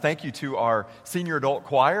Thank you to our senior adult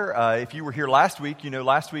choir. If you were here last week, you know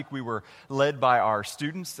last week we were led by our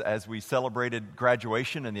students as we celebrated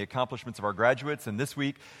graduation and the accomplishments of our graduates, and this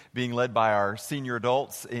week being led by our senior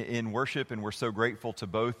adults in worship, and we're so grateful to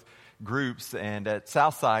both groups. And at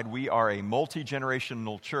Southside, we are a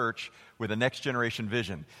multi-generational church with a next-generation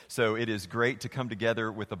vision. So it is great to come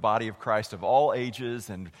together with the body of Christ of all ages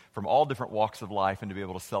and from all different walks of life and to be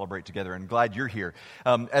able to celebrate together. And glad you're here.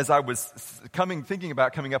 As I was thinking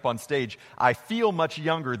about coming up on stage, I feel much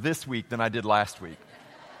younger this week than I did last week.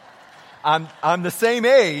 I'm the same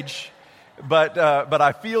age, but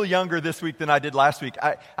I feel younger this week than I did last week.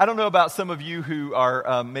 I don't know about some of you who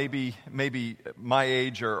are maybe my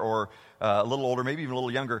age or a little older, maybe even a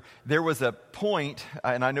little younger. There was a point,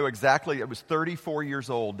 and I know exactly, it was 34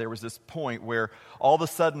 years old, there was this point where all of a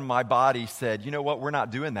sudden my body said, you know what, we're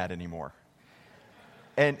not doing that anymore.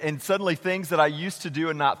 And suddenly things that I used to do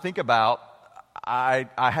and not think about, I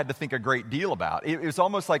had to think a great deal about. It was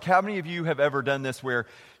almost like, how many of you have ever done this where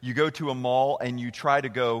you go to a mall and you try to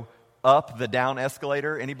go up the down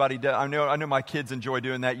escalator? Anybody do? I know my kids enjoy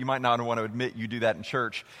doing that. You might not want to admit you do that in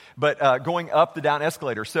church, but going up the down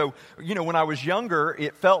escalator. So, when I was younger,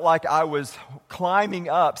 it felt like I was climbing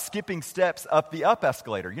up, skipping steps up the up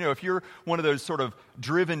escalator. If you're one of those sort of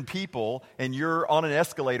driven people and you're on an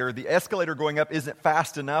escalator, the escalator going up isn't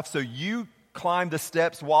fast enough, so you climb the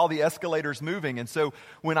steps while the escalator's moving. And so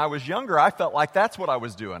when I was younger, I felt like that's what I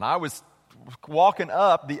was doing. I was walking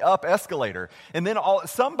up the up escalator. And then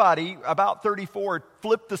somebody, about 34,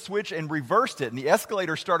 flipped the switch and reversed it, and the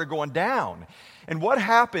escalator started going down. And what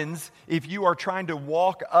happens if you are trying to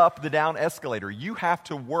walk up the down escalator? You have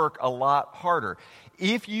to work a lot harder.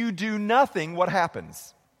 If you do nothing, what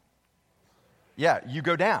happens? Yeah, you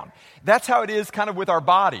go down. That's how it is kind of with our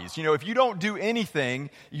bodies. If you don't do anything,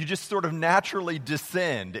 you just sort of naturally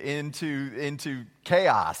descend into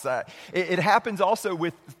chaos. It happens also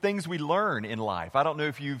with things we learn in life. I don't know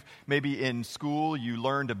if you've maybe in school you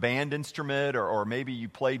learned a band instrument or maybe you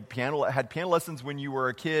played piano, had piano lessons when you were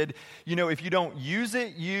a kid. If you don't use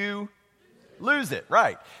it, you lose it,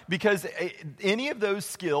 right? Because any of those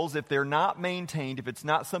skills, if they're not maintained, if it's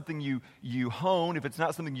not something you hone, if it's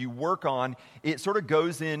not something you work on, it sort of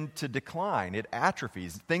goes into decline. It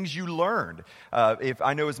atrophies. Things you learned. If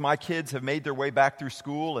I know as my kids have made their way back through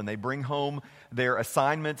school and they bring home their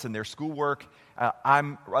assignments and their schoolwork,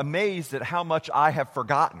 I'm amazed at how much I have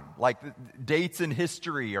forgotten, like dates in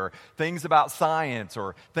history or things about science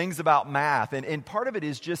or things about math. And part of it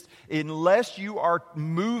is just unless you are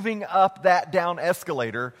moving up that down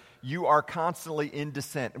escalator, you are constantly in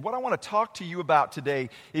descent. What I want to talk to you about today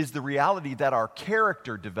is the reality that our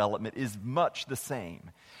character development is much the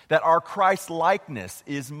same, that our Christ-likeness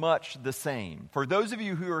is much the same. For those of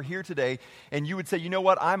you who are here today and you would say, you know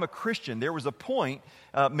what, I'm a Christian. There was a point,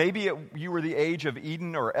 you were the age of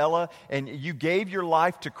Eden or Ella, and you gave your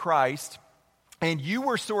life to Christ, and you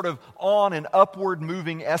were sort of on an upward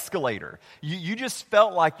moving escalator. You just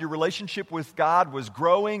felt like your relationship with God was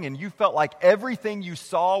growing, and you felt like everything you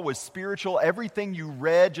saw was spiritual, everything you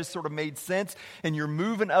read just sort of made sense, and you're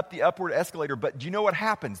moving up the upward escalator. But do you know what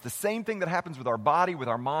happens? The same thing that happens with our body, with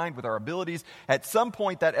our mind, with our abilities. At some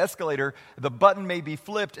point, that escalator, the button may be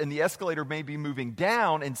flipped, and the escalator may be moving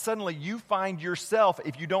down, and suddenly you find yourself,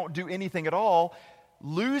 if you don't do anything at all,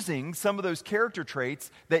 losing some of those character traits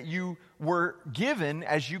that you were given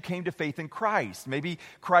as you came to faith in Christ. Maybe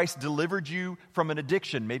Christ delivered you from an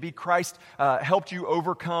addiction. Maybe Christ helped you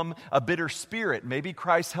overcome a bitter spirit. Maybe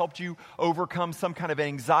Christ helped you overcome some kind of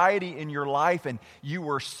anxiety in your life, and you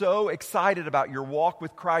were so excited about your walk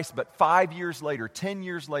with Christ, but 5 years later, 10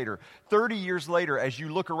 years later, 30 years later, as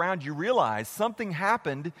you look around, you realize something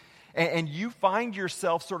happened, and you find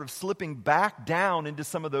yourself sort of slipping back down into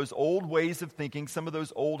some of those old ways of thinking, some of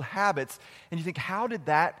those old habits, and you think, how did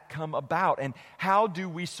that come about? And how do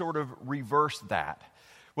we sort of reverse that?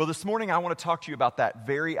 Well, this morning I want to talk to you about that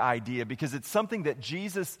very idea because it's something that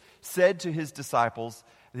Jesus said to his disciples,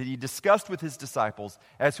 that he discussed with his disciples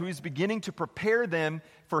as he was beginning to prepare them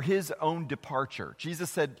for his own departure. Jesus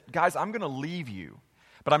said, guys, I'm going to leave you.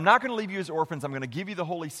 But I'm not going to leave you as orphans. I'm going to give you the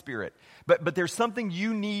Holy Spirit. But there's something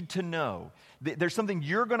you need to know. There's something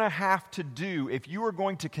you're going to have to do if you are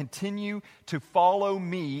going to continue to follow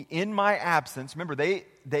me in my absence. Remember,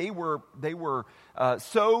 they were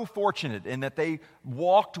so fortunate in that they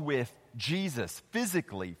walked with Jesus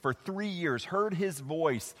physically for 3 years, heard his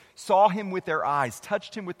voice, saw him with their eyes,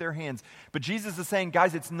 touched him with their hands. But Jesus is saying,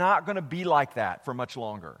 guys, it's not going to be like that for much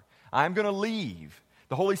longer. I'm going to leave.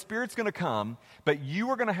 The Holy Spirit's going to come, but you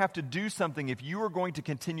are going to have to do something if you are going to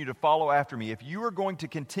continue to follow after me, if you are going to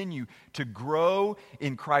continue to grow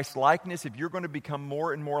in Christ's likeness, if you're going to become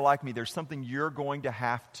more and more like me, there's something you're going to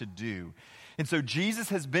have to do. And so Jesus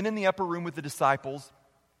has been in the upper room with the disciples.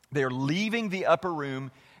 They're leaving the upper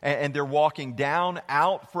room, and they're walking down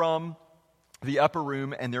out from the upper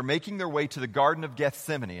room, and they're making their way to the Garden of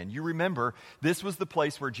Gethsemane. And you remember, this was the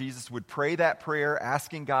place where Jesus would pray that prayer,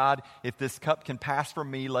 asking God, if this cup can pass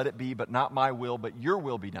from me, let it be, but not my will, but your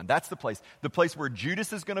will be done. That's the place where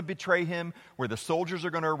Judas is going to betray him, where the soldiers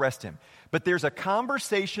are going to arrest him. But there's a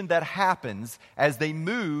conversation that happens as they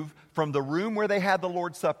move from the room where they had the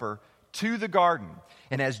Lord's Supper to the garden.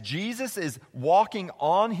 And as Jesus is walking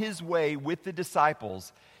on his way with the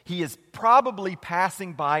disciples, he is probably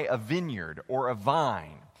passing by a vineyard or a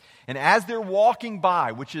vine. And as they're walking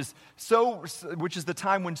by, which is the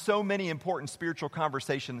time when so many important spiritual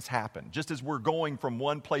conversations happen, just as we're going from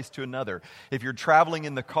one place to another. If you're traveling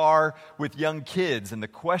in the car with young kids and the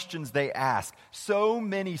questions they ask, so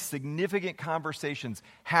many significant conversations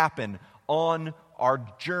happen on our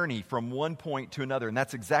journey from one point to another. And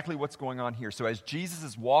that's exactly what's going on here. So as Jesus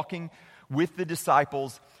is walking with the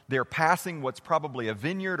disciples, they're passing what's probably a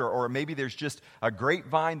vineyard, or maybe there's just a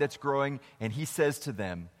grapevine that's growing, and he says to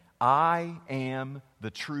them, I am the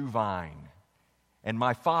true vine, and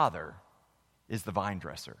my Father is the vine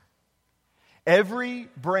dresser. Every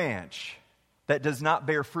branch that does not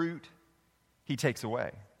bear fruit, he takes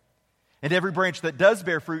away. And every branch that does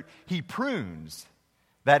bear fruit, he prunes,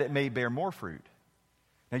 that it may bear more fruit.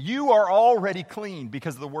 Now you are already clean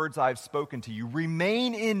because of the words I've spoken to you.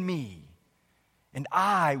 Remain in me, and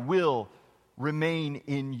I will remain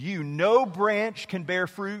in you. No branch can bear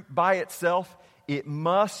fruit by itself. It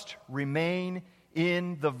must remain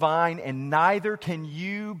in the vine, and neither can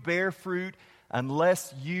you bear fruit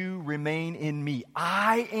unless you remain in me.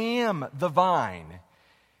 I am the vine,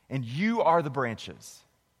 and you are the branches.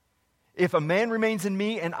 If a man remains in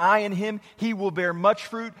me and I in him, he will bear much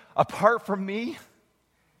fruit. Apart from me,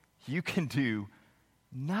 you can do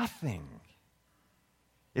nothing.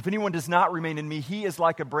 If anyone does not remain in me, he is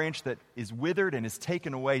like a branch that is withered and is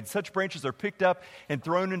taken away. Such branches are picked up and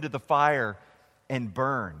thrown into the fire and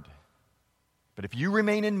burned. But if you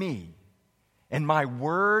remain in me, and my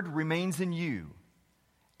word remains in you,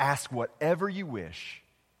 ask whatever you wish,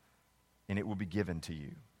 and it will be given to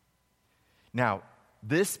you. Now,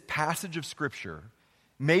 this passage of Scripture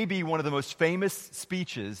may be one of the most famous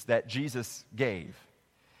speeches that Jesus gave.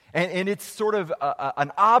 And it's sort of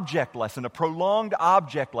an object lesson, a prolonged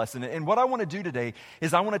object lesson. And what I want to do today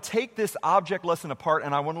is I want to take this object lesson apart,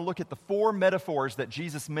 and I want to look at the 4 metaphors that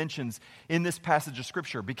Jesus mentions in this passage of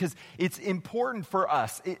Scripture, because it's important for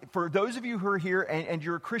us, for those of you who are here and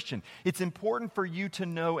you're a Christian, it's important for you to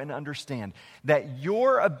know and understand that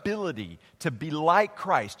your ability to be like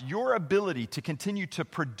Christ, your ability to continue to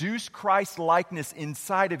produce Christ's likeness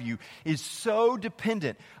inside of you is so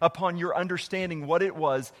dependent upon your understanding what it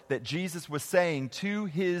was that Jesus was saying to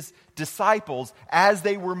his disciples as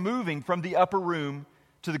they were moving from the upper room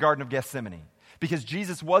to the Garden of Gethsemane. Because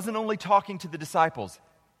Jesus wasn't only talking to the disciples,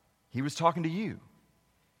 he was talking to you,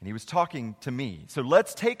 and he was talking to me. So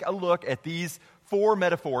let's take a look at these 4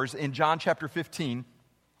 metaphors in John chapter 15,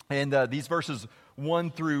 and these verses 1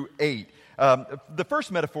 through 8. The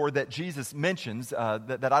first metaphor that Jesus mentions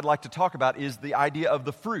that I'd like to talk about is the idea of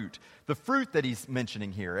the fruit that he's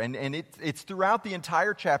mentioning here. And it's throughout the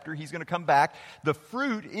entire chapter. He's going to come back. The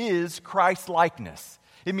fruit is Christ's likeness.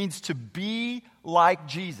 It means to be like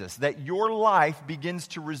Jesus, that your life begins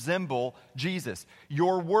to resemble Jesus.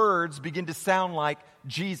 Your words begin to sound like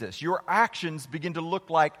Jesus. Your actions begin to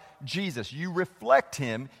look like Jesus. You reflect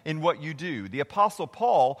him in what you do. The Apostle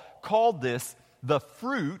Paul called this the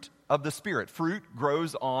fruit of the Spirit. Fruit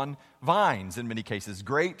grows on vines in many cases.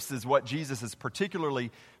 Grapes is what Jesus is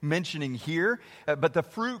particularly mentioning here, but the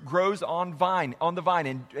fruit grows on the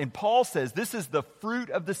vine. And Paul says this is the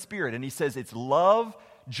fruit of the Spirit, and he says it's love,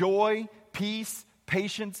 joy, peace,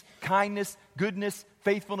 patience, kindness, goodness,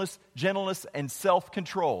 faithfulness, gentleness, and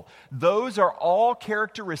self-control. Those are all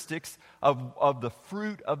characteristics of the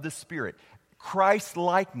fruit of the Spirit. Christ's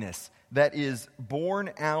likeness that is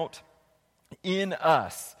born out in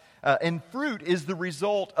us. And fruit is the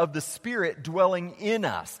result of the Spirit dwelling in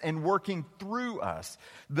us and working through us.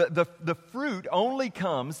 The fruit only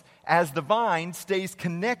comes as the vine stays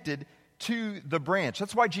connected to the branch.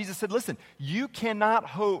 That's why Jesus said, listen, you cannot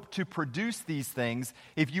hope to produce these things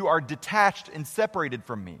if you are detached and separated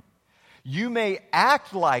from me. You may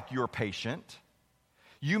act like you're patient.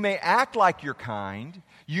 You may act like you're kind.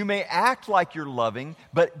 You may act like you're loving.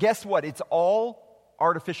 But guess what? It's all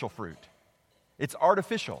artificial fruit. It's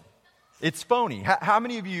artificial. It's phony. How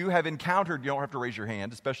many of you have encountered, you don't have to raise your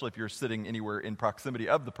hand, especially if you're sitting anywhere in proximity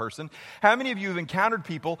of the person. How many of you have encountered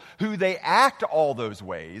people who they act all those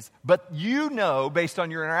ways, but you know based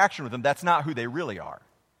on your interaction with them, that's not who they really are?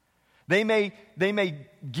 They may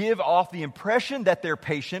give off the impression that they're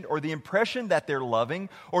patient or the impression that they're loving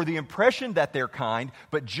or the impression that they're kind,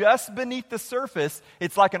 but just beneath the surface,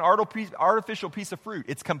 it's like an artificial piece of fruit.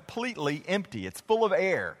 It's completely empty. It's full of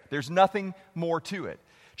air. There's nothing more to it.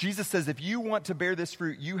 Jesus says, if you want to bear this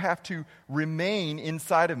fruit, you have to remain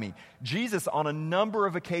inside of me. Jesus, on a number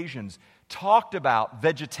of occasions, talked about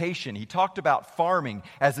vegetation. He talked about farming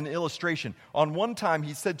as an illustration. On one time,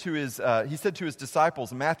 he said to his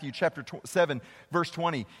disciples, in Matthew chapter 7, verse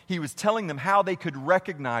 20, he was telling them how they could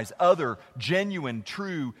recognize other genuine,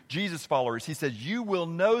 true Jesus followers. He says, you will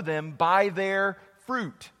know them by their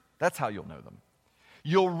fruit. That's how you'll know them.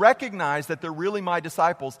 You'll recognize that they're really my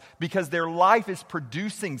disciples because their life is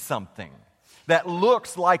producing something that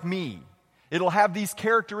looks like me. It'll have these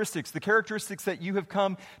characteristics. The characteristics that you have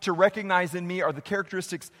come to recognize in me are the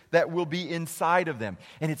characteristics that will be inside of them.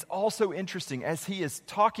 And it's also interesting, as he is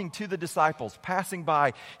talking to the disciples, passing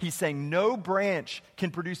by, he's saying, no branch can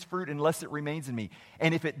produce fruit unless it remains in me.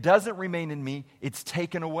 And if it doesn't remain in me, it's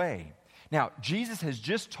taken away. Now, Jesus has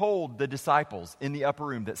just told the disciples in the upper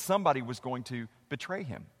room that somebody was going to betray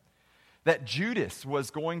him, that Judas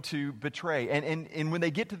was going to betray. And when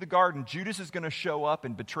they get to the garden, Judas is going to show up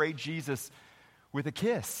and betray Jesus with a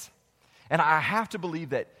kiss. And I have to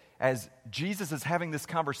believe that as Jesus is having this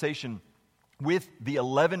conversation with the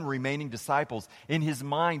 11 remaining disciples, in his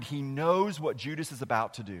mind, he knows what Judas is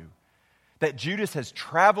about to do. That Judas has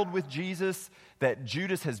traveled with Jesus, that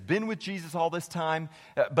Judas has been with Jesus all this time,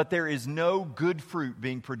 but there is no good fruit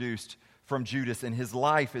being produced from Judas, and his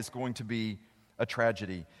life is going to be a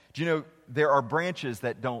tragedy. Do you know, there are branches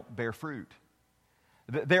that don't bear fruit.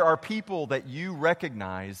 There are people that you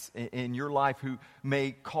recognize in your life who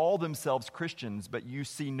may call themselves Christians, but you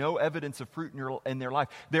see no evidence of fruit in their life.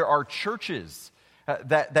 There are churches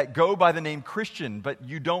that go by the name Christian, but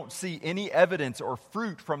you don't see any evidence or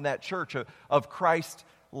fruit from that church of Christ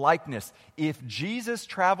likeness. If Jesus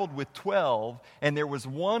traveled with 12 and there was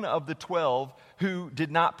one of the 12 who did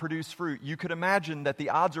not produce fruit, you could imagine that the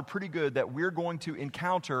odds are pretty good that we're going to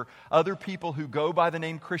encounter other people who go by the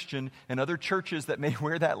name Christian and other churches that may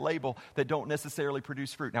wear that label that don't necessarily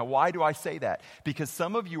produce fruit. Now, why do I say that? Because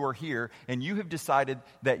some of you are here and you have decided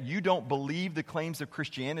that you don't believe the claims of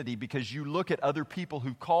Christianity because you look at other people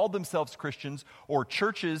who call themselves Christians or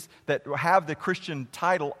churches that have the Christian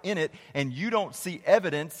title in it, and you don't see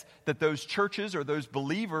evidence that those churches or those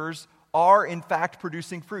believers are in fact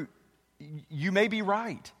producing fruit. You may be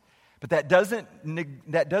right, but that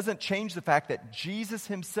doesn't change the fact that Jesus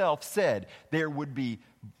himself said there would be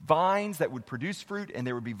vines that would produce fruit and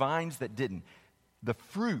there would be vines that didn't. The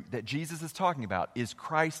fruit that Jesus is talking about is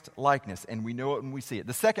Christ likeness, and we know it when we see it.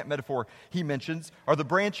 The second metaphor he mentions are the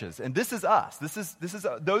branches, and this is us. This is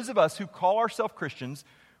those of us who call ourselves Christians.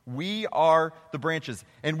 We are the branches,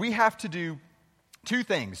 and we have to do two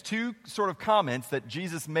things, two sort of comments that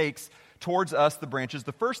Jesus makes towards us, the branches.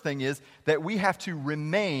 The first thing is that we have to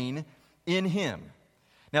remain in him.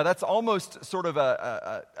 Now, that's almost sort of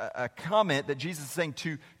a comment that Jesus is saying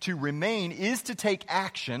to remain is to take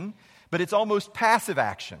action, but it's almost passive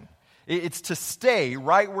action. It's to stay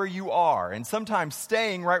right where you are. And sometimes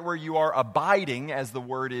staying right where you are, abiding, as the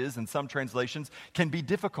word is in some translations, can be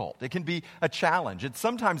difficult. It can be a challenge. It's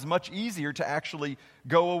sometimes much easier to actually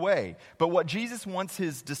go away. But what Jesus wants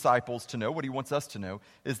his disciples to know, what he wants us to know,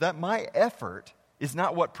 is that my effort is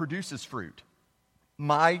not what produces fruit.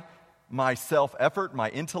 My self-effort, my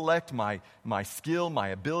intellect, my skill, my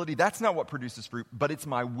ability, that's not what produces fruit, but it's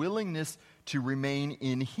my willingness to remain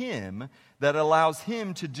in him that allows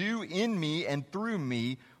him to do in me and through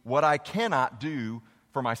me what I cannot do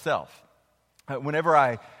for myself. Whenever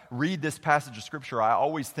I read this passage of Scripture, I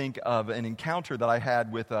always think of an encounter that I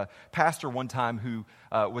had with a pastor one time who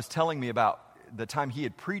was telling me about the time he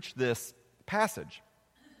had preached this passage.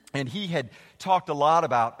 And he had talked a lot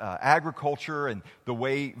about agriculture and the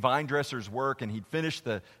way vine dressers work, and he'd finished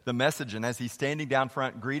the message, and as he's standing down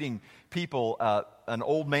front greeting people, an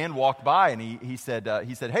old man walked by, and he said,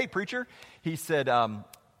 "Hey, preacher," he said, I'm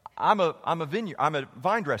a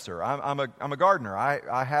vine dresser. I'm a gardener.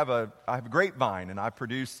 I have a grapevine, and I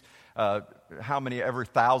produce how many ever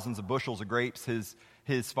thousands of bushels of grapes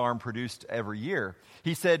his farm produced every year.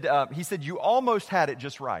 He said, you almost had it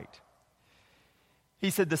just right. He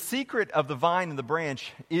said the secret of the vine and the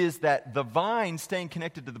branch is that the vine staying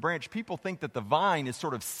connected to the branch, people think that the vine is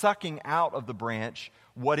sort of sucking out of the branch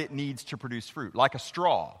what it needs to produce fruit, like a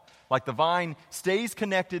straw. Like the vine stays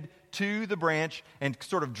connected to the branch and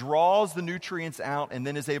sort of draws the nutrients out and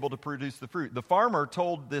then is able to produce the fruit. The farmer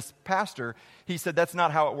told this pastor, he said that's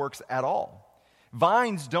not how it works at all.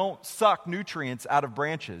 Vines don't suck nutrients out of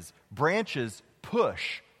branches. Branches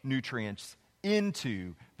push nutrients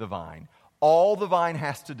into the vine. All the vine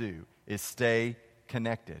has to do is stay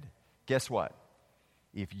connected. Guess what?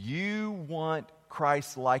 If you want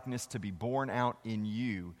Christ's likeness to be born out in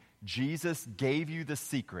you, Jesus gave you the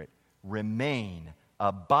secret. Remain,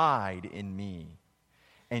 abide in me,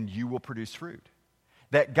 and you will produce fruit.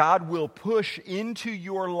 That God will push into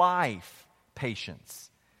your life patience,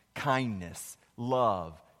 kindness,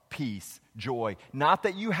 love, peace, joy. Not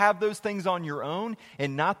that you have those things on your own,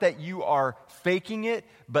 and not that you are faking it,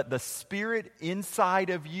 but the Spirit inside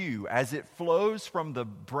of you, as it flows from the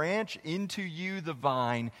branch into you, the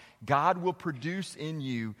vine, God will produce in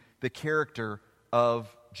you the character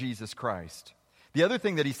of Jesus Christ. The other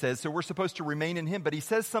thing that he says, so we're supposed to remain in him, but he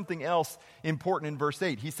says something else important in verse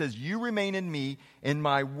 8. He says, you remain in me, and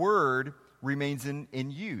my word remains in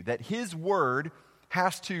you. That his word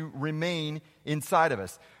has to remain inside of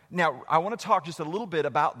us. Now, I want to talk just a little bit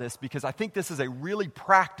about this because I think this is a really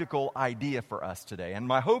practical idea for us today. And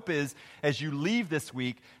my hope is, as you leave this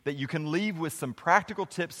week, that you can leave with some practical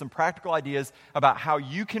tips, some practical ideas about how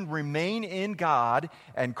you can remain in God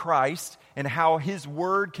and Christ and how his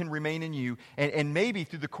word can remain in you. And maybe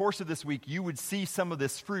through the course of this week, you would see some of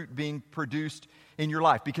this fruit being produced in your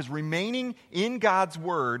life. Because remaining in God's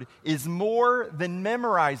word is more than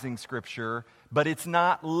memorizing Scripture, but it's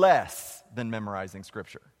not less than memorizing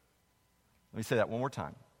Scripture. Let me say that one more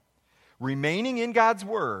time. Remaining in God's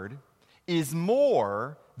word is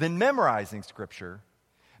more than memorizing Scripture,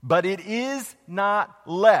 but it is not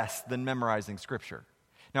less than memorizing Scripture.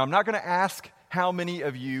 Now, I'm not going to ask how many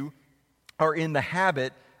of you are in the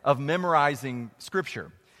habit of memorizing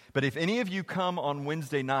Scripture. But if any of you come on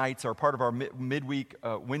Wednesday nights or part of our midweek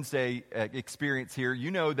Wednesday experience here,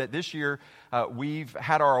 you know that this year we've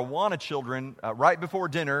had our Awana children right before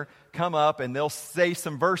dinner come up and they'll say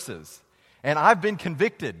some verses. And I've been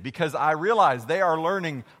convicted because I realize they are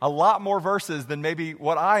learning a lot more verses than maybe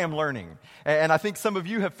what I am learning. And I think some of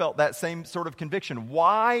you have felt that same sort of conviction.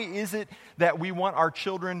 Why is it that we want our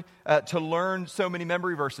children to learn so many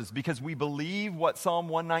memory verses? Because we believe what Psalm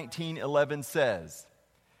 119:11 says.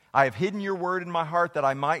 I have hidden your word in my heart that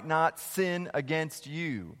I might not sin against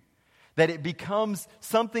you. That it becomes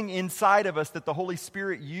something inside of us that the Holy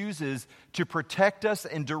Spirit uses to protect us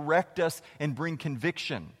and direct us and bring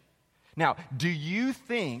conviction. Now, do you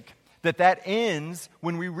think that that ends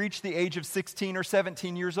when we reach the age of 16 or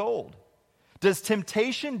 17 years old? Does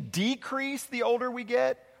temptation decrease the older we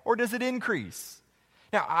get, or does it increase?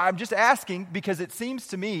 Now, I'm just asking because it seems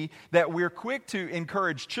to me that we're quick to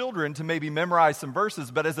encourage children to maybe memorize some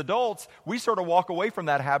verses, but as adults, we sort of walk away from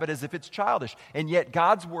that habit as if it's childish. And yet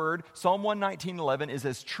God's word, Psalm 119:11, is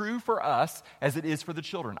as true for us as it is for the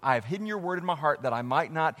children. I have hidden your word in my heart that I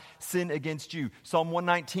might not sin against you. Psalm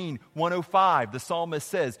 119:105, the psalmist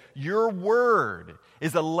says, your word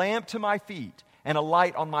is a lamp to my feet and a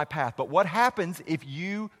light on my path. But what happens if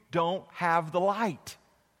you don't have the light?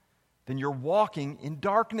 Then you're walking in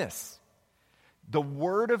darkness. The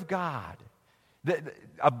Word of God,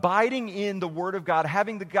 abiding in the Word of God,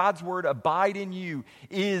 having the God's Word abide in you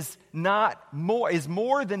is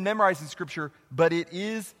more than memorizing Scripture, but it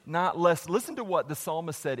is not less. Listen to what the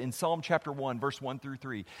psalmist said in Psalm chapter 1, verse 1 through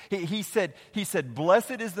 3. He said,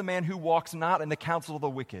 blessed is the man who walks not in the counsel of the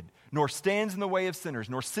wicked, nor stands in the way of sinners,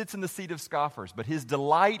 nor sits in the seat of scoffers, but his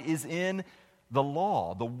delight is in the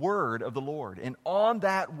law, the word of the Lord. And on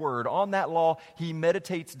that word, on that law, he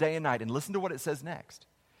meditates day and night. And listen to what it says next.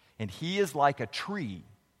 And he is like a tree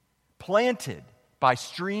planted by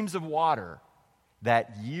streams of water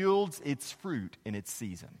that yields its fruit in its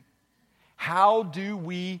season. How do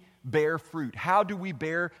we bear fruit? How do we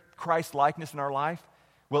bear Christ's likeness in our life?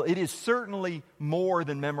 Well, it is certainly more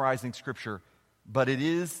than memorizing Scripture, but it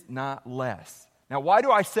is not less. Now, why do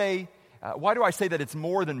I say that it's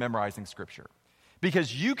more than memorizing Scripture?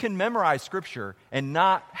 Because you can memorize Scripture and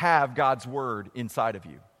not have God's Word inside of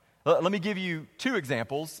you. Let me give you two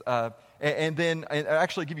examples, and then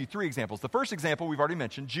actually give you three examples. The first example we've already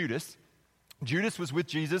mentioned, Judas. Judas was with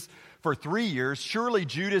Jesus for 3 years. Surely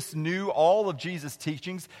Judas knew all of Jesus'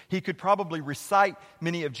 teachings. He could probably recite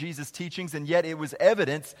many of Jesus' teachings, and yet it was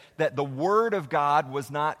evidence that the Word of God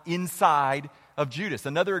was not inside of Judas.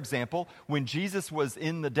 Another example, when Jesus was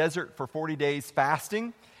in the desert for 40 days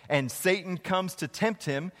fasting, and Satan comes to tempt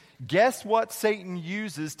him, guess what Satan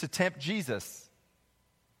uses to tempt Jesus?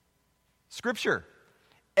 Scripture.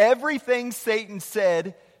 Everything Satan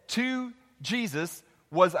said to Jesus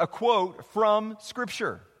was a quote from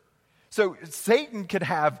Scripture. So Satan could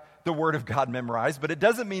have the Word of God memorized, but it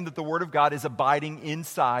doesn't mean that the Word of God is abiding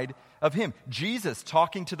inside of him. Jesus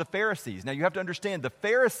talking to the Pharisees. Now you have to understand, the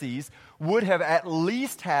Pharisees would have at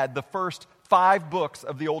least had the first 5 books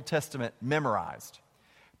of the Old Testament memorized.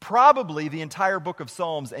 Probably the entire book of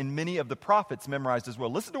Psalms and many of the prophets memorized as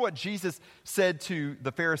well. Listen to what Jesus said to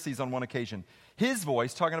the Pharisees on one occasion. His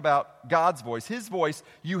voice, talking about God's voice, his voice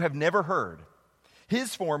you have never heard.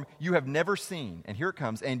 His form you have never seen. And here it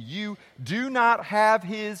comes. And you do not have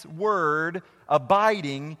his word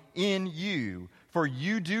abiding in you, for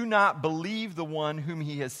you do not believe the one whom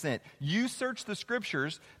he has sent. You search the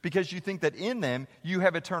Scriptures because you think that in them you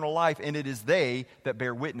have eternal life, and it is they that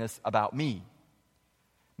bear witness about me.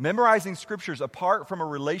 Memorizing Scriptures apart from a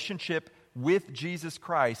relationship with Jesus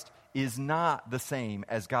Christ is not the same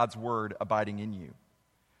as God's Word abiding in you.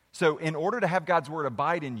 So in order to have God's Word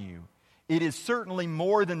abide in you, it is certainly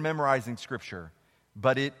more than memorizing Scripture,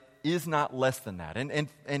 but it is not less than that.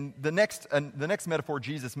 And the next metaphor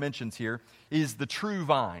Jesus mentions here is the true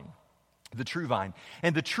vine. The true vine.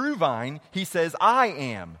 And the true vine, he says, I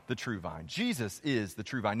am the true vine. Jesus is the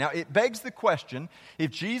true vine. Now, it begs the question,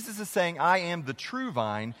 if Jesus is saying, I am the true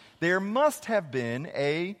vine, there must have been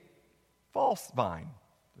a false vine.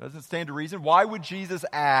 Doesn't stand to reason. Why would Jesus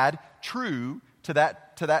add true to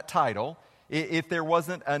that title if there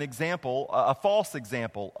wasn't an example, a false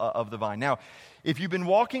example of the vine? Now, if you've been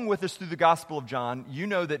walking with us through the Gospel of John, you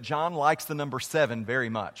know that John likes the number 7 very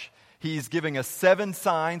much. He's giving us 7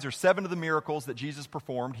 signs or 7 of the miracles that Jesus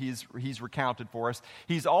performed. He's recounted for us.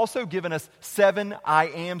 He's also given us 7 I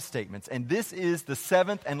am statements. And this is the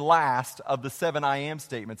 7th and last of the 7 I am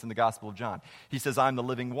statements in the Gospel of John. He says, I'm the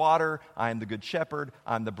living water. I am the good shepherd.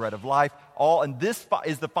 I'm the bread of life. And this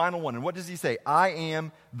is the final one. And what does he say? I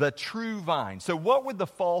am the true vine. So what would the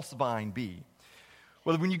false vine be?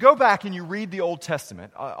 Well, when you go back and you read the Old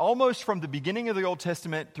Testament, almost from the beginning of the Old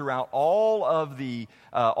Testament throughout all of the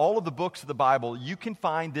books of the Bible, you can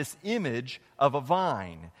find this image of a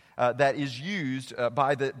vine that is used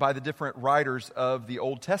by the different writers of the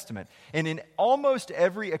Old Testament. And in almost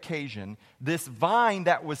every occasion, this vine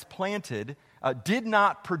that was planted did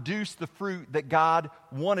not produce the fruit that God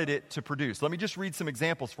wanted it to produce. Let me just read some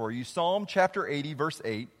examples for you. Psalm chapter 80, verse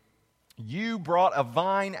 8. You brought a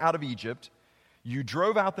vine out of Egypt. You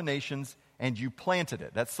drove out the nations and you planted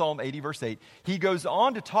it. That's Psalm 80, verse 8. He goes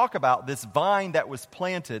on to talk about this vine that was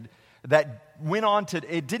planted that went on to,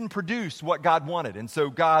 it didn't produce what God wanted, and so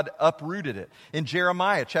God uprooted it. In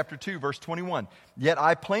Jeremiah chapter 2, verse 21, yet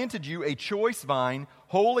I planted you a choice vine,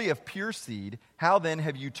 wholly of pure seed. How then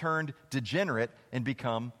have you turned degenerate and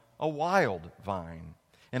become a wild vine?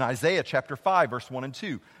 In Isaiah chapter 5, verse 1 and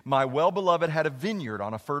 2, my well-beloved had a vineyard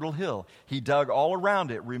on a fertile hill. He dug all around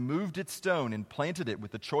it, removed its stone, and planted it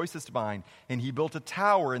with the choicest vine. And he built a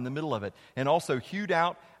tower in the middle of it, and also hewed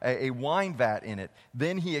out a wine vat in it.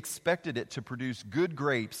 Then he expected it to produce good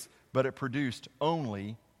grapes, but it produced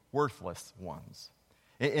only worthless ones.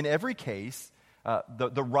 In every case,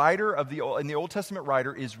 the writer in the Old Testament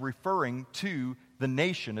writer is referring to the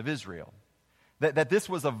nation of Israel. That this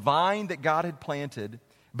was a vine that God had planted,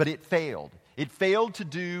 but it failed. It failed to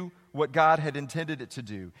do what God had intended it to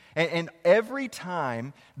do. And every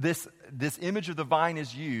time this image of the vine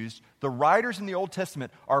is used, the writers in the Old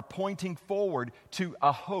Testament are pointing forward to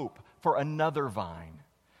a hope for another vine.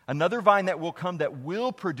 Another vine that will come that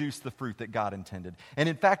will produce the fruit that God intended. And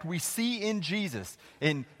in fact, we see in Jesus,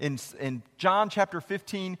 in John chapter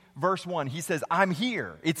 15, verse 1, he says, I'm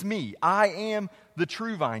here. It's me. I am the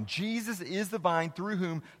true vine. Jesus is the vine through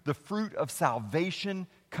whom the fruit of salvation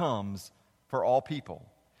comes for all people.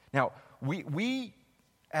 Now, we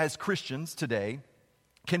as Christians today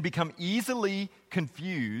can become easily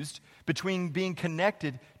confused between being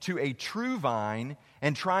connected to a true vine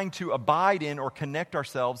and trying to abide in or connect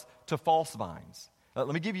ourselves to false vines. Let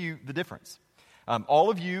me give you the difference. All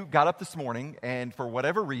of you got up this morning, and for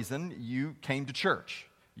whatever reason, you came to church.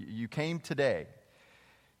 You came today.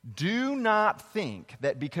 Do not think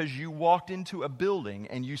that because you walked into a building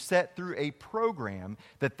and you sat through a program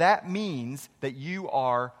that means that you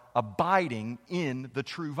are abiding in the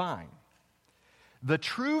true vine. The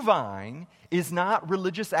true vine is not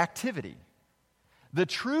religious activity. The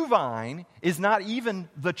true vine is not even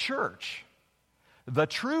the church. The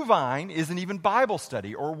true vine isn't even Bible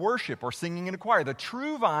study or worship or singing in a choir. The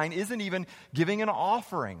true vine isn't even giving an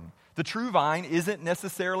offering. The true vine isn't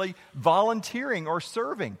necessarily volunteering or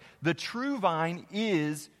serving. The true vine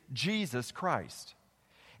is Jesus Christ.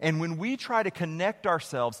 And when we try to connect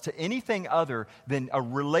ourselves to anything other than a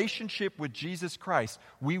relationship with Jesus Christ,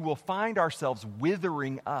 we will find ourselves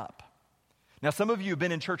withering up. Now, some of you have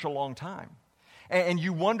been in church a long time, and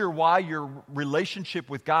you wonder why your relationship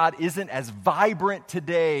with God isn't as vibrant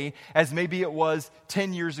today as maybe it was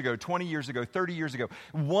 10 years ago, 20 years ago, 30 years ago.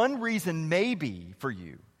 One reason may be for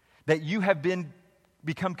you that you have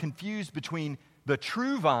become confused between the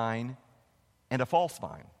true vine and a false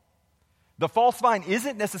vine. The false vine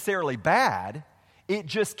isn't necessarily bad. It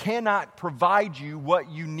just cannot provide you what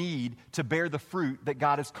you need to bear the fruit that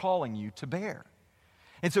God is calling you to bear.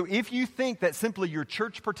 And so if you think that simply your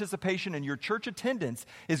church participation and your church attendance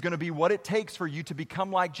is going to be what it takes for you to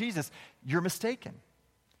become like Jesus, you're mistaken.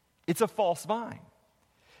 It's a false vine.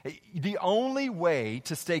 The only way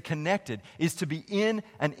to stay connected is to be in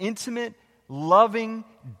an intimate, loving,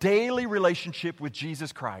 daily relationship with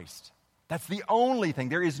Jesus Christ. That's the only thing.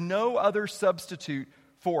 There is no other substitute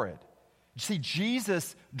for it. You see,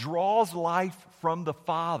 Jesus draws life from the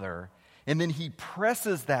Father, and then he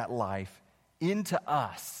presses that life into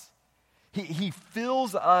us. He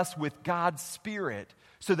fills us with God's Spirit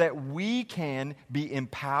so that we can be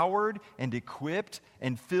empowered and equipped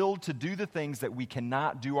and filled to do the things that we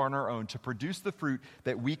cannot do on our own, to produce the fruit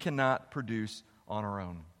that we cannot produce on our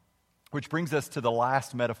own. Which brings us to the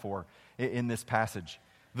last metaphor in this passage.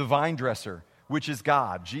 The vine dresser, which is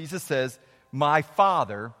God. Jesus says, "My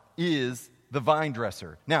Father is the vine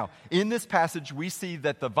dresser." Now, in this passage, we see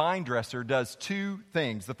that the vine dresser does two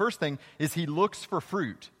things. The first thing is he looks for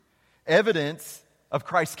fruit, evidence of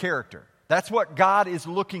Christ's character. That's what God is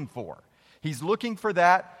looking for. He's looking for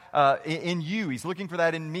that in you. He's looking for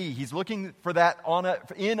that in me. He's looking for that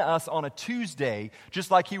in us on a Tuesday,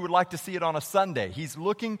 just like he would like to see it on a Sunday. He's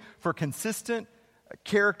looking for consistent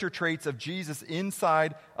character traits of Jesus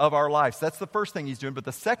inside of our lives. That's the first thing he's doing. But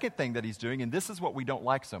the second thing that he's doing, and this is what we don't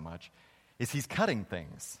like so much, is he's cutting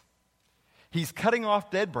things. He's cutting off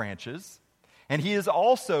dead branches, and he is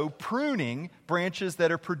also pruning branches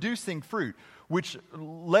that are producing fruit, which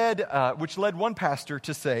led one pastor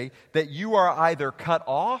to say that you are either cut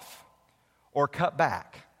off or cut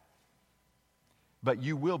back, but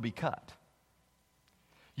you will be cut.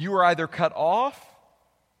 You are either cut off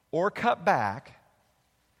or cut back,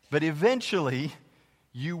 but eventually,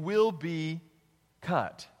 you will be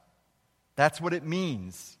cut. That's what it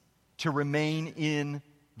means to remain in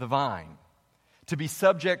the vine, to be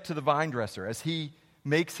subject to the vine dresser as he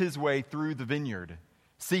makes his way through the vineyard,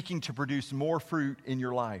 seeking to produce more fruit in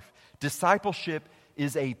your life. Discipleship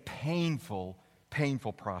is a painful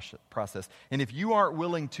process. And if you aren't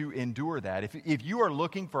willing to endure that, if you are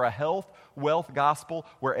looking for a health, wealth gospel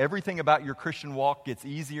where everything about your Christian walk gets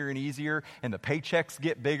easier and easier and the paychecks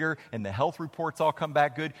get bigger and the health reports all come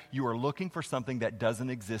back good, you are looking for something that doesn't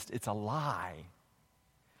exist. It's a lie.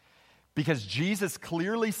 Because Jesus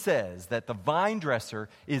clearly says that the vine dresser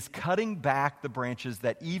is cutting back the branches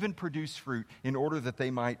that even produce fruit in order that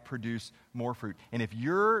they might produce more fruit. And if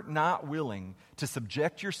you're not willing to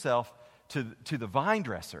subject yourself to the vine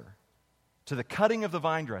dresser, to the cutting of the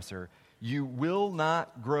vine dresser, you will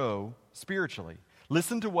not grow spiritually.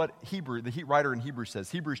 Listen to what the writer in Hebrews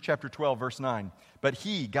says. Hebrews chapter 12, verse 9. "But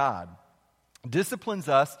he, God, disciplines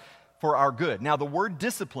us for our good." Now, the word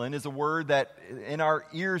discipline is a word that in our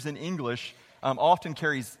ears in English often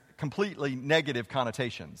carries completely negative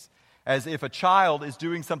connotations. As if a child is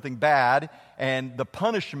doing something bad and the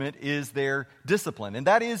punishment is their discipline. And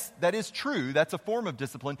that is true. That's a form of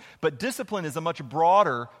discipline. But discipline is a much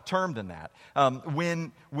broader term than that.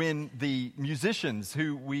 When the musicians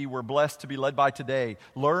who we were blessed to be led by today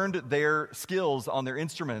learned their skills on their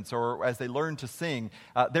instruments or as they learned to sing,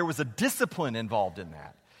 there was a discipline involved in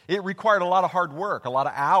that. It required a lot of hard work, a lot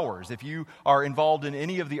of hours. If you are involved in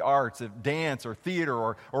any of the arts, of dance or theater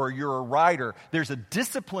or you're a writer, there's a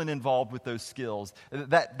discipline involved with those skills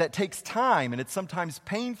that takes time, and it's sometimes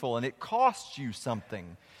painful, and it costs you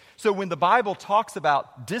something. So when the Bible talks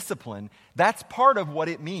about discipline, that's part of what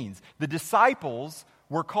it means. The disciples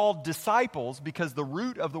were called disciples because the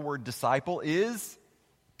root of the word disciple is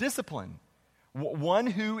discipline. One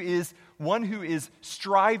who is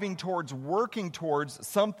striving towards, working towards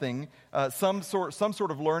something, some sort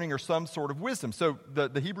of learning or some sort of wisdom. So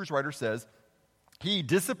the Hebrews writer says, he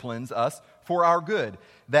disciplines us for our good,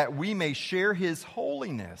 that we may share his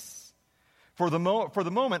holiness. For the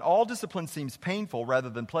moment, all discipline seems painful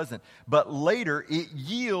rather than pleasant, but later it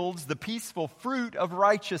yields the peaceful fruit of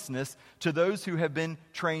righteousness to those who have been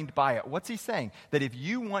trained by it. What's he saying? That if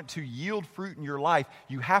you want to yield fruit in your life,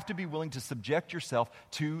 you have to be willing to subject yourself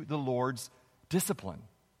to the Lord's discipline.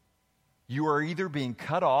 You are either being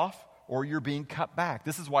cut off or you're being cut back.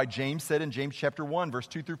 This is why James said in James chapter 1, verse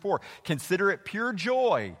 2 through 4, "Consider it pure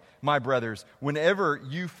joy, my brothers, whenever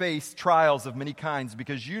you face trials of many kinds,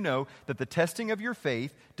 because you know that the testing of your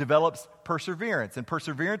faith develops perseverance. And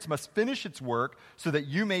perseverance must finish its work so that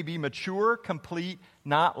you may be mature, complete,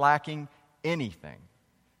 not lacking anything."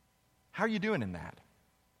 How are you doing in that?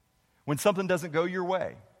 When something doesn't go your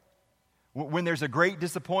way, when there's a great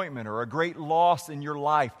disappointment or a great loss in your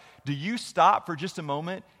life, do you stop for just a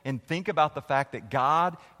moment and think about the fact that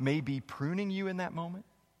God may be pruning you in that moment?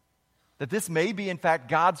 That this may be, in fact,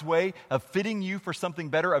 God's way of fitting you for something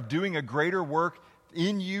better, of doing a greater work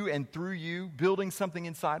in you and through you, building something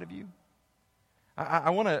inside of you?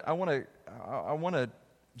 I want to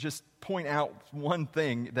just point out one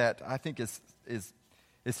thing that I think is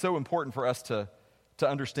so important for us to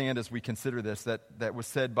understand as we consider this, that was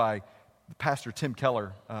said by Pastor Tim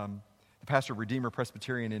Keller, the pastor of Redeemer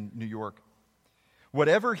Presbyterian in New York.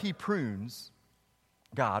 Whatever he prunes,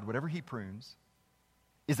 God, whatever he prunes,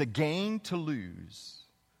 is a gain to lose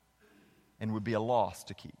and would be a loss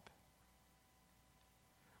to keep.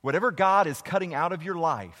 Whatever God is cutting out of your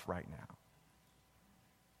life right now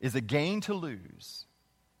is a gain to lose,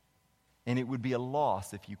 and it would be a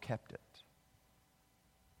loss if you kept it.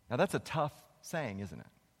 Now that's a tough saying, isn't it?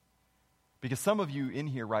 Because some of you in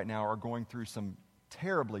here right now are going through some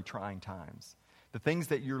terribly trying times. The things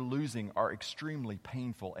that you're losing are extremely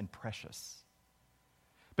painful and precious.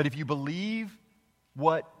 But if you believe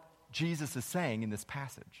what Jesus is saying in this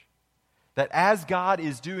passage, that as God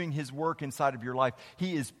is doing his work inside of your life,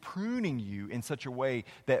 he is pruning you in such a way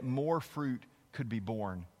that more fruit could be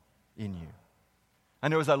born in you. I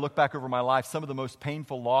know as I look back over my life, some of the most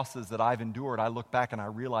painful losses that I've endured, I look back and I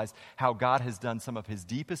realize how God has done some of his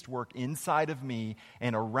deepest work inside of me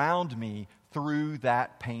and around me through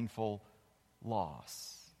that painful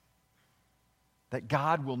loss. That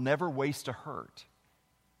God will never waste a hurt.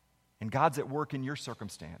 And God's at work in your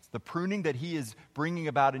circumstance. The pruning that he is bringing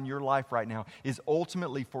about in your life right now is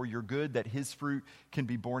ultimately for your good, that his fruit can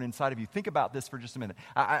be born inside of you. Think about this for just a minute.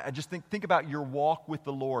 I just think about your walk with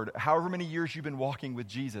the Lord, however many years you've been walking with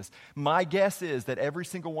Jesus. My guess is that every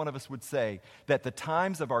single one of us would say that the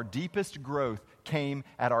times of our deepest growth came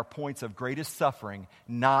at our points of greatest suffering,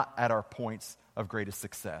 not at our points of greatest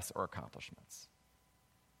success or accomplishments.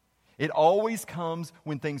 It always comes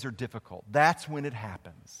when things are difficult. That's when it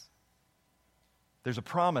happens. There's a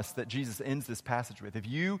promise that Jesus ends this passage with. If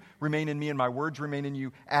you remain in me and my words remain in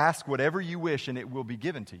you, ask whatever you wish and it will be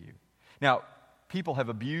given to you. Now, people have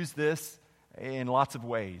abused this in lots of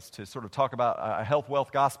ways to sort of talk about a health,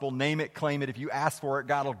 wealth gospel, name it, claim it. If you ask for it,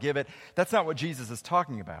 God will give it. That's not what Jesus is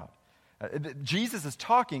talking about. Jesus is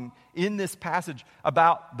talking in this passage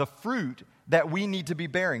about the fruit that we need to be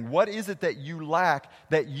bearing. What is it that you lack,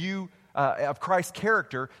 that you of Christ's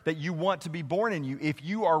character, that you want to be born in you? If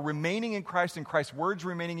you are remaining in Christ and Christ's words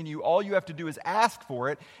remaining in you, all you have to do is ask for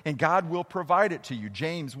it, and God will provide it to you.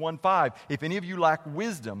 James 1:5, if any of you lack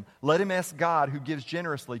wisdom, let him ask God, who gives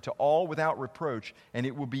generously to all without reproach, and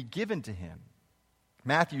it will be given to him.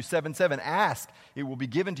 Matthew 7:7, ask, it will be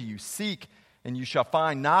given to you. Seek, and you shall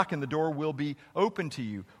find. Knock, and the door will be open to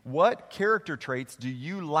you. What character traits do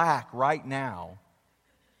you lack right now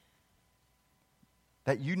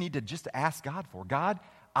that you need to just ask God for? God,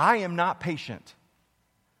 I am not patient,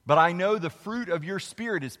 but I know the fruit of your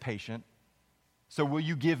Spirit is patient, so will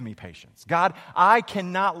you give me patience? God, I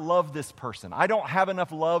cannot love this person. I don't have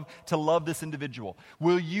enough love to love this individual.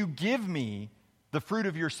 Will you give me the fruit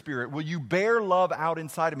of your Spirit? Will you bear love out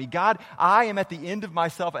inside of me? God, I am at the end of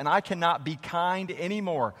myself and I cannot be kind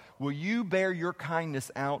anymore. Will you bear your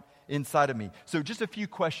kindness out inside of me? So just a few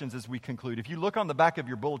questions as we conclude. If you look on the back of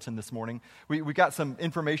your bulletin this morning, we got some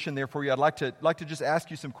information there for you. I'd like to just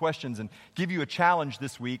ask you some questions and give you a challenge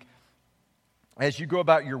this week as you go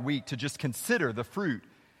about your week to just consider the fruit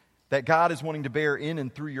that God is wanting to bear in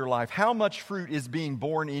and through your life. How much fruit is being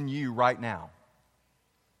born in you right now?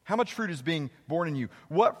 How much fruit is being born in you?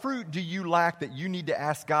 What fruit do you lack that you need to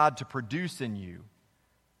ask God to produce in you?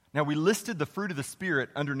 Now, we listed the fruit of the Spirit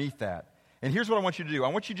underneath that. And here's what I want you to do. I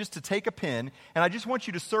want you just to take a pen, and I just want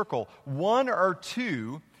you to circle one or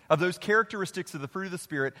two of those characteristics of the fruit of the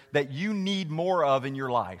Spirit that you need more of in your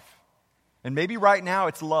life. And maybe right now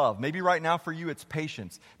it's love. Maybe right now for you it's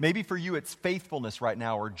patience. Maybe for you it's faithfulness right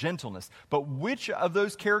now, or gentleness. But which of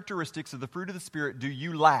those characteristics of the fruit of the Spirit do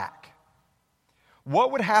you lack?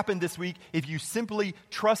 What would happen this week if you simply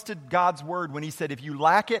trusted God's word when he said, if you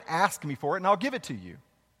lack it, ask me for it and I'll give it to you?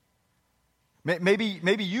 Maybe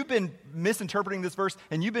you've been misinterpreting this verse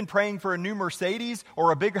and you've been praying for a new Mercedes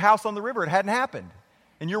or a big house on the river. It hadn't happened.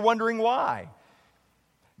 And you're wondering why.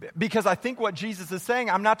 Because I think what Jesus is saying,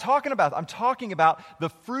 I'm talking about the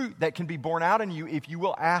fruit that can be born out in you if you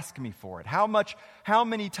will ask me for it. How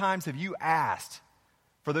many times have you asked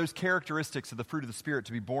for those characteristics of the fruit of the Spirit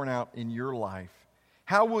to be born out in your life?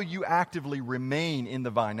 How will you actively remain in the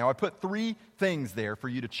vine? Now, I put 3 things there for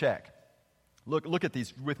you to check. Look at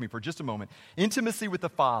these with me for just a moment. Intimacy with the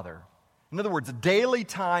Father. In other words, daily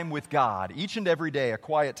time with God, each and every day, a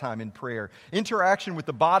quiet time in prayer. Interaction with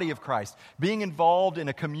the body of Christ, being involved in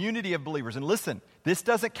a community of believers. And listen, this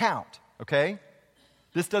doesn't count, okay?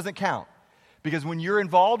 This doesn't count. Because when you're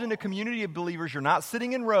involved in a community of believers, you're not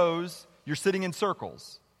sitting in rows, you're sitting in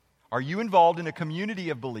circles. Are you involved in a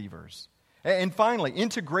community of believers? And finally,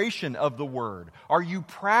 integration of the Word. Are you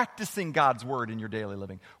practicing God's Word in your daily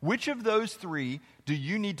living? Which of those 3 do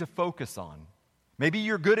you need to focus on? Maybe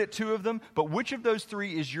you're good at 2 of them, but which of those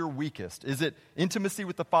 3 is your weakest? Is it intimacy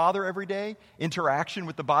with the Father every day? Interaction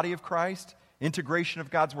with the body of Christ? Integration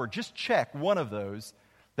of God's Word? Just check one of those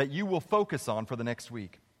that you will focus on for the next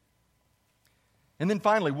week. And then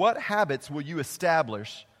finally, what habits will you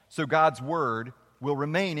establish so God's Word will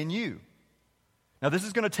remain in you? Now, this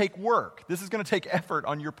is going to take work. This is going to take effort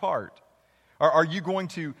on your part. Are you going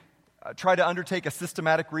to try to undertake a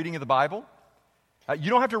systematic reading of the Bible?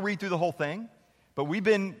 You don't have to read through the whole thing. But we've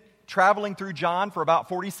been traveling through John for about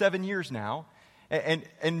 47 years now.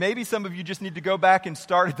 And maybe some of you just need to go back and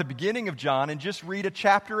start at the beginning of John and just read a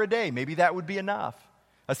chapter a day. Maybe that would be enough.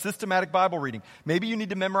 A systematic Bible reading. Maybe you need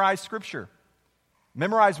to memorize Scripture.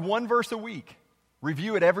 Memorize 1 verse a week.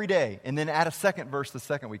 Review it every day. And then add a second verse the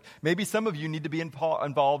second week. Maybe some of you need to be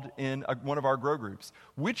involved in one of our grow groups.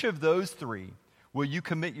 Which of those 3 will you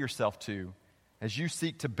commit yourself to as you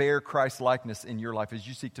seek to bear Christ's likeness in your life, as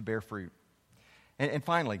you seek to bear fruit? And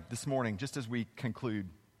finally, this morning, just as we conclude,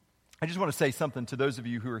 I just want to say something to those of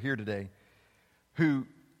you who are here today who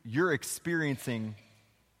you're experiencing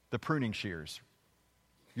the pruning shears.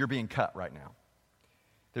 You're being cut right now.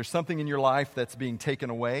 There's something in your life that's being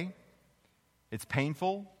taken away. It's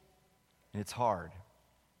painful and it's hard.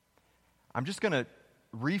 I'm just going to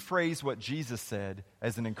rephrase what Jesus said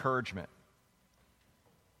as an encouragement.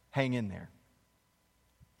 Hang in there.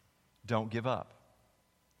 Don't give up.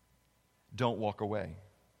 Don't walk away.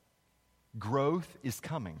 Growth is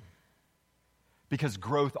coming because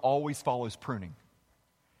growth always follows pruning.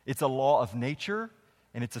 It's a law of nature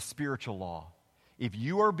and it's a spiritual law. If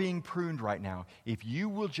you are being pruned right now, if you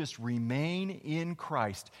will just remain in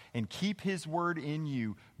Christ and keep His Word in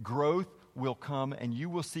you, growth will come and you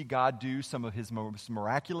will see God do some of His most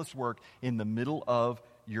miraculous work in the middle of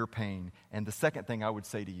your pain. And the second thing I would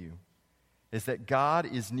say to you is that God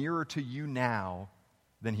is nearer to you now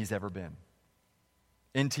than He's ever been.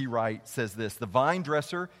 N.T. Wright says this: the vine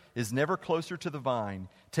dresser is never closer to the vine,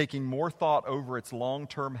 taking more thought over its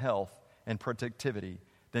long-term health and productivity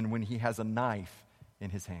than when he has a knife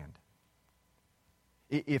in his hand.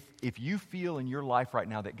 If you feel in your life right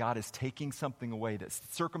now that God is taking something away, that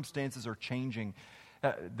circumstances are changing,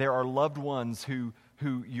 there are loved ones who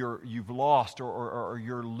you've lost or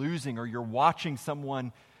you're losing, or you're watching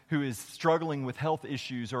someone who is struggling with health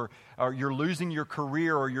issues, or you're losing your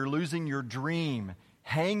career, or you're losing your dream,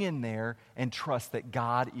 hang in there and trust that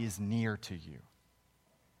God is near to you.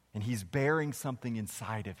 And He's bearing something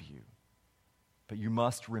inside of you. But you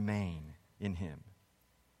must remain in Him.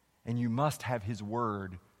 And you must have His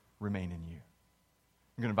Word remain in you.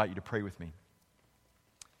 I'm going to invite you to pray with me.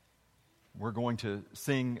 We're going to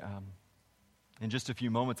sing in just a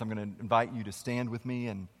few moments. I'm going to invite you to stand with me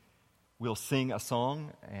and we'll sing a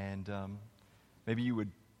song, and maybe you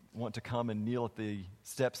would want to come and kneel at the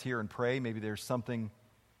steps here and pray. Maybe there's something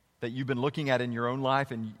that you've been looking at in your own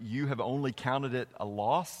life and you have only counted it a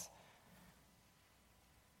loss.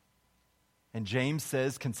 And James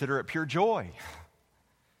says, consider it pure joy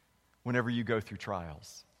whenever you go through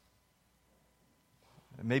trials.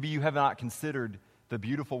 Maybe you have not considered the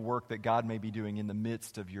beautiful work that God may be doing in the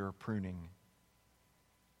midst of your pruning.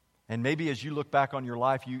 And maybe as you look back on your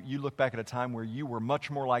life, you look back at a time where you were much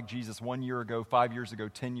more like Jesus 1 year ago, 5 years ago,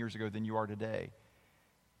 10 years ago than you are today.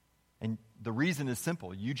 And the reason is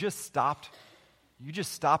simple. You just stopped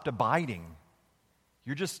abiding.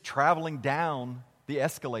 You're just traveling down the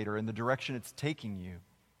escalator in the direction it's taking you.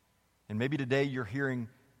 And maybe today you're hearing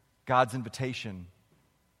God's invitation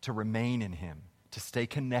to remain in Him, to stay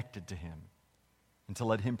connected to Him, and to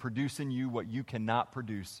let Him produce in you what you cannot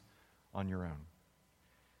produce on your own.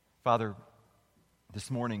 Father,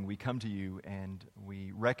 this morning we come to you and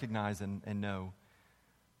we recognize and know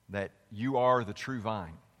that you are the true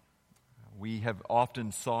vine. We have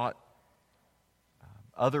often sought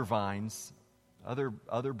other vines,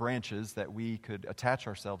 other branches that we could attach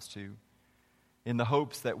ourselves to. in the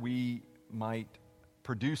hopes that we might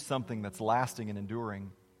produce something that's lasting and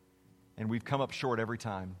enduring, and we've come up short every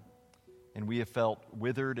time, and we have felt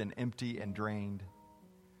withered and empty and drained.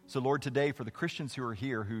 So, Lord, today, for the Christians who are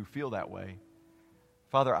here who feel that way,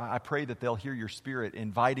 Father, I pray that they'll hear your Spirit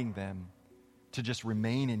inviting them to just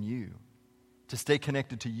remain in you, to stay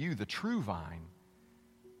connected to you, the true vine.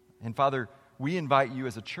 And Father, we invite you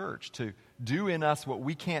as a church to do in us what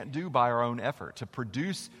we can't do by our own effort, to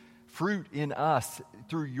produce fruit in us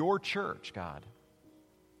through your church, God,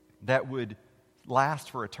 that would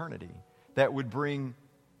last for eternity, that would bring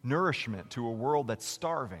nourishment to a world that's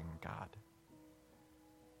starving, God.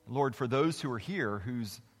 Lord, for those who are here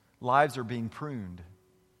whose lives are being pruned,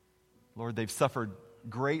 Lord, they've suffered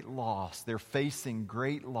great loss, they're facing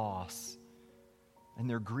great loss, and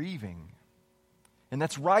they're grieving. And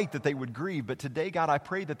that's right that they would grieve, but today, God, I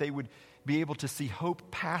pray that they would be able to see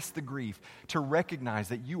hope past the grief, to recognize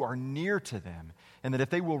that you are near to them, and that if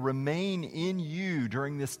they will remain in you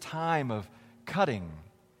during this time of cutting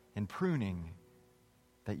and pruning,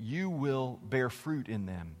 that you will bear fruit in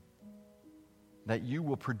them, that you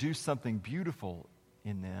will produce something beautiful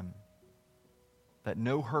in them, that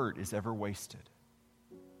no hurt is ever wasted.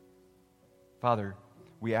 Father,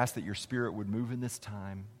 we ask that your Spirit would move in this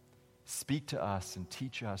time. Speak to us and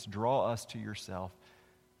teach us. Draw us to yourself.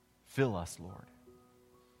 Fill us, Lord.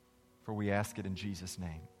 For we ask it in Jesus'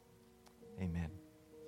 name. Amen.